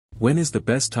When is the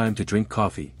best time to drink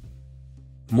coffee?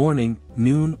 Morning,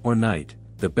 noon, or night,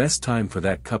 the best time for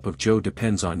that cup of joe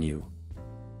depends on you.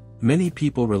 Many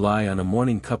people rely on a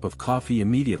morning cup of coffee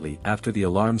immediately after the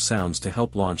alarm sounds to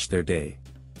help launch their day.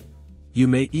 You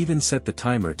may even set the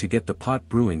timer to get the pot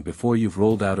brewing before you've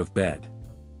rolled out of bed.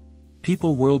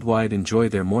 People worldwide enjoy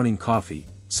their morning coffee,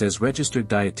 says registered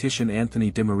dietitian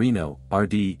Anthony DiMarino,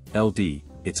 RD, LD.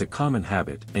 It's a common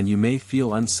habit and you may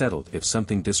feel unsettled if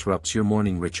something disrupts your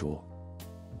morning ritual.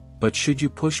 But should you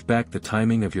push back the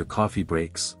timing of your coffee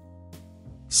breaks?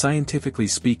 Scientifically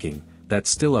speaking, that's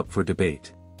still up for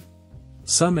debate.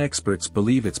 Some experts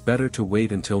believe it's better to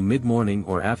wait until mid-morning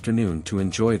or afternoon to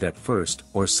enjoy that first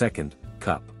or second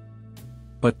cup.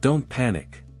 But don't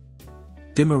panic.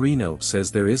 DiMarino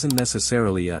says there isn't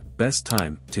necessarily a best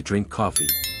time to drink coffee.